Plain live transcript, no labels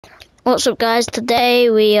What's up, guys? Today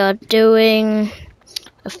we are doing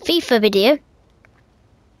a FIFA video.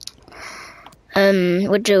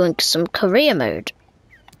 We're doing some career mode.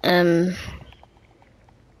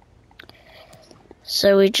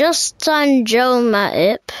 So we just signed Joe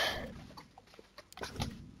Matip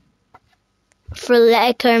for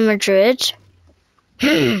Atletico Madrid.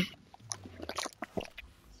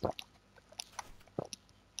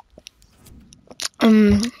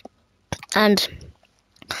 And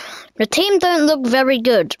the team don't look very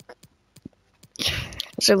good.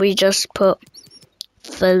 So we just put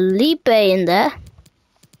Felipe in there.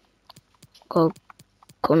 Called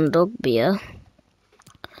Kondogbia.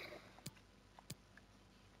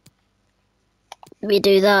 We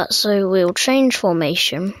do that, so we'll change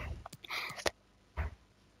formation.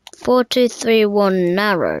 4-2-3-1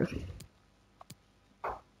 narrow.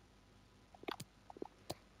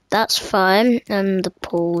 That's fine, and the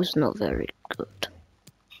pool's not very good.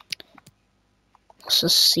 It's a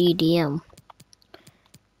CDM.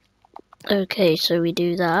 Okay, so we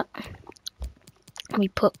do that. We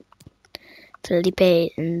put Felipe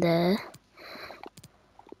in there.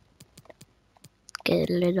 Get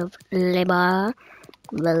a little Leba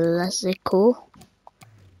Velasico.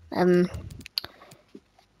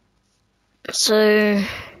 So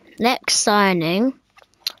next signing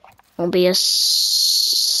will be a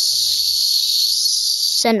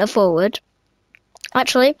centre forward.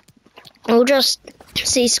 Actually, we'll just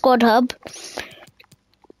see squad hub.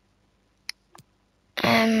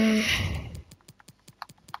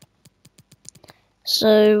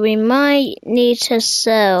 So we might need to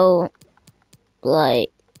sell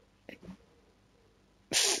like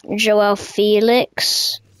Joao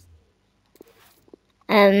Felix.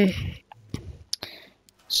 So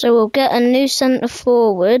we'll get a new centre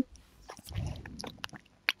forward.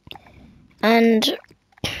 And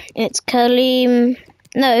it's Kalim.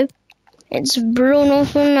 No, it's Bruno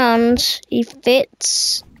Fernandes. He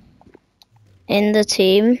fits in the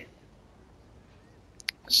team.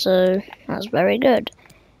 So that's very good.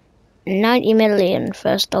 90 million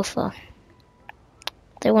first offer.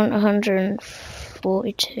 They want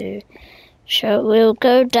 142. So we'll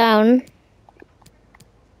go down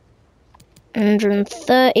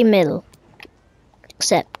 130 mil.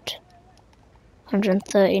 Accept.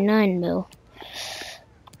 139 mil.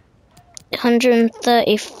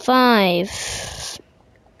 135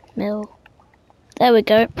 mil. There we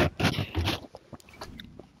go.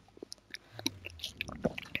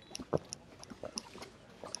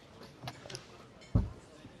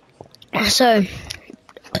 So,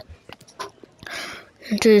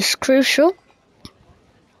 it is crucial.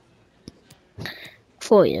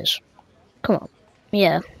 4 years. Come on.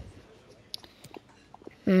 Yeah.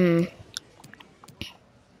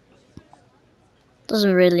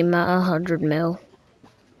 Doesn't really matter, 100 mil.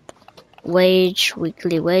 Wage,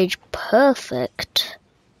 weekly wage, perfect.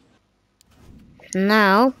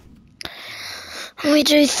 Now, we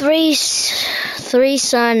do three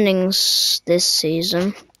signings this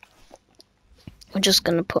season. We're just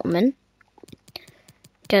going to put them in.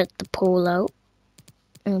 Get the pool out.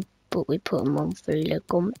 But we put them on for Le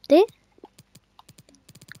Comte.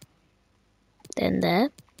 Then there.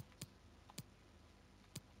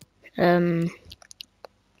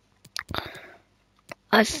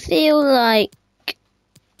 I feel like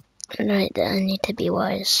I need to be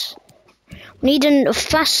wise. We need a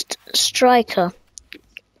fast striker.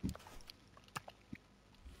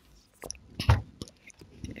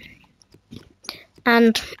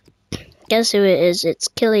 And guess who it is? It's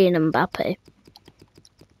Kylian Mbappe.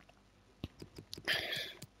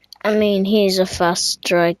 I mean, he's a fast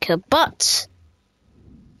striker, but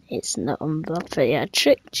it's not Mbappe. I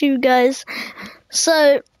tricked you guys.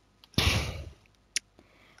 So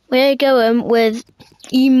we're going with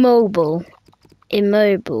Immobile.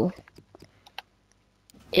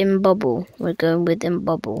 We're going with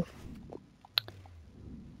Immobile.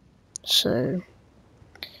 So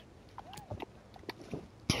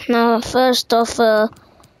now our first offer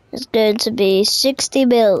is going to be 60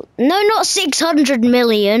 mil. No, not 600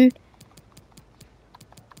 million.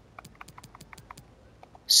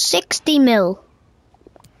 60 mil.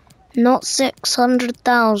 Not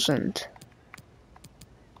 600,000.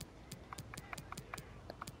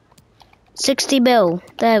 60 mil.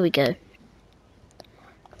 There we go.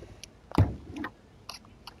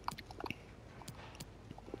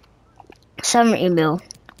 $70 mil.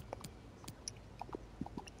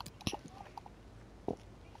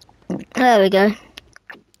 There we go.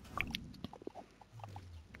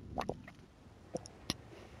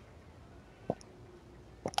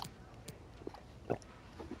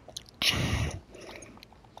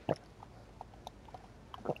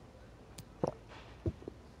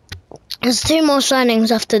 There's 2 more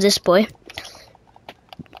signings after this boy.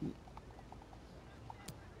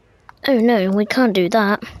 Oh no, we can't do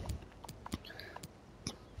that.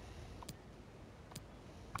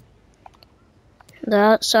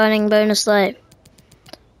 That signing bonus like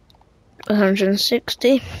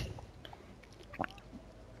 160.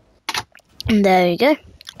 And there you go.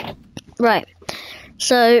 Right.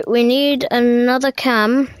 So we need another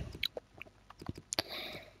cam.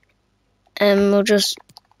 And we'll just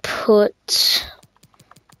put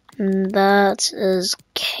that as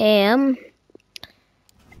cam.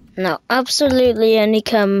 Now, absolutely any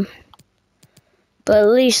cam, but at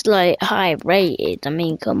least like high rated. I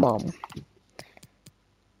mean, come on.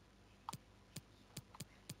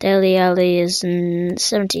 Deli Ali is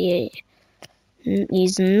 78.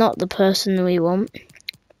 He's not the person we want.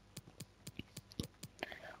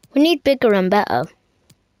 We need bigger and better.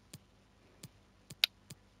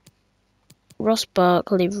 Ross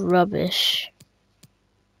Barkley, rubbish.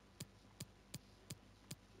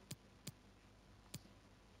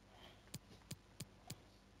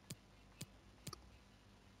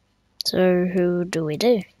 So who do we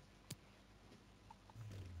do?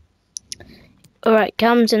 Alright,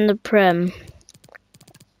 Cam's in the Prem.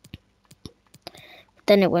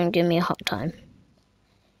 Then it won't give me a hot time.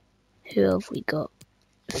 Who have we got?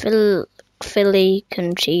 Philly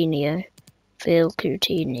Coutinho. Phil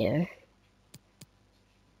Coutinho.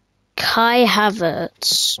 Kai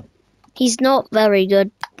Havertz. He's not very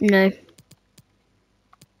good, no.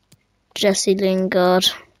 Jesse Lingard.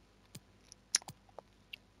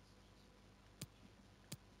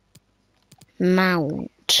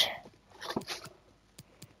 Mount.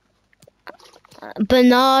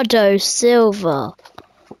 Bernardo Silva.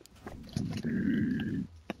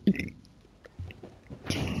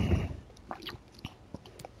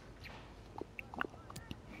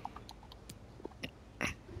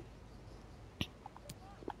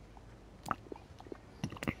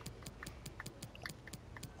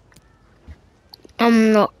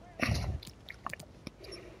 I'm not.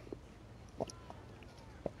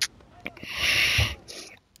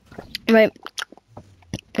 Right.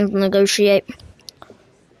 Let's negotiate.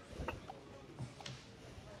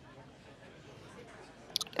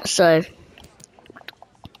 So.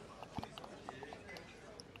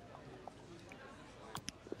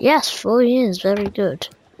 Yes, 4 years. Very good.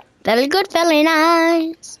 Very good, very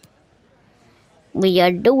nice. We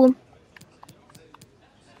are doing.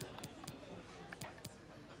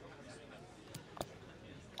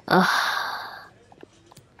 Uh,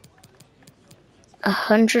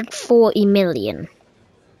 140 million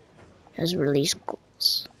as release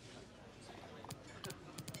goals.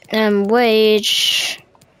 And wage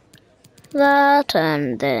that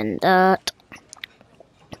and then that.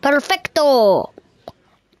 Perfecto!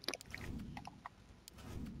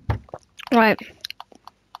 Right.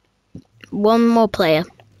 One more player.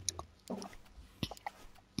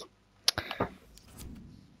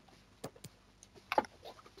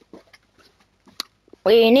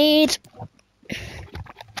 We need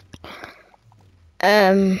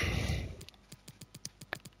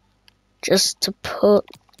just to put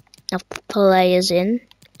players in.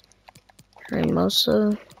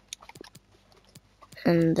 Hermoso.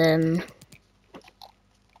 And then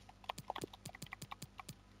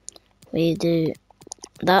we do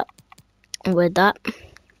that with that.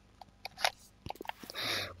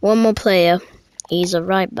 One more player. He's a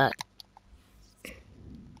right back.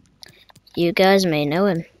 You guys may know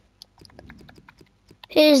him.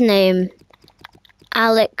 His name,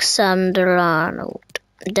 Alexander Arnold.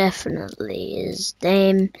 Definitely. His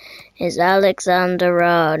name is Alexander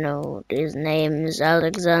Arnold. His name is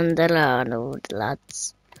Alexander Arnold,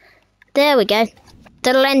 lads. There we go.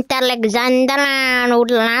 Trent Alexander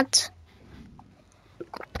Arnold, lads.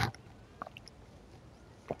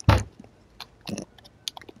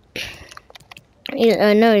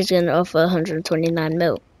 I know he's going to offer 129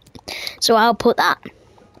 mil. So I'll put that.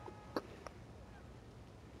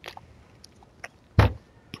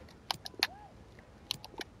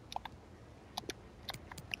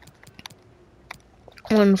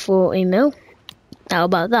 $140 mil. How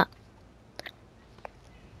about that?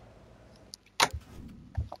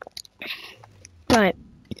 Right.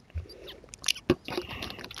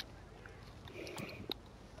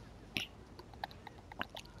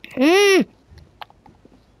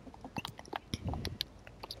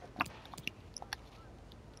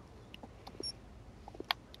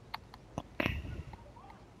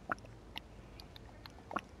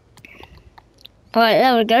 Alright,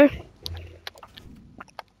 there we go.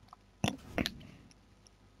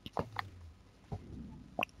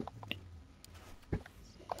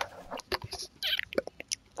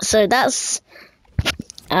 so that's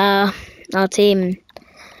our team.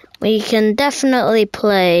 We can definitely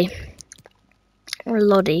play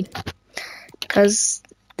Lodi because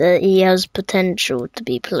he has potential to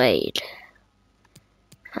be played,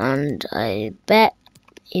 and I bet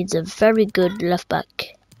he's a very good left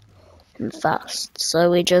back and fast.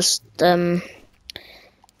 So we just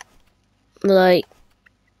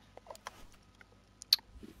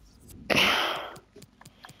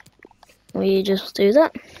we just do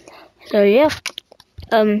that. So yeah,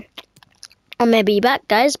 I may be back,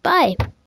 guys. Bye.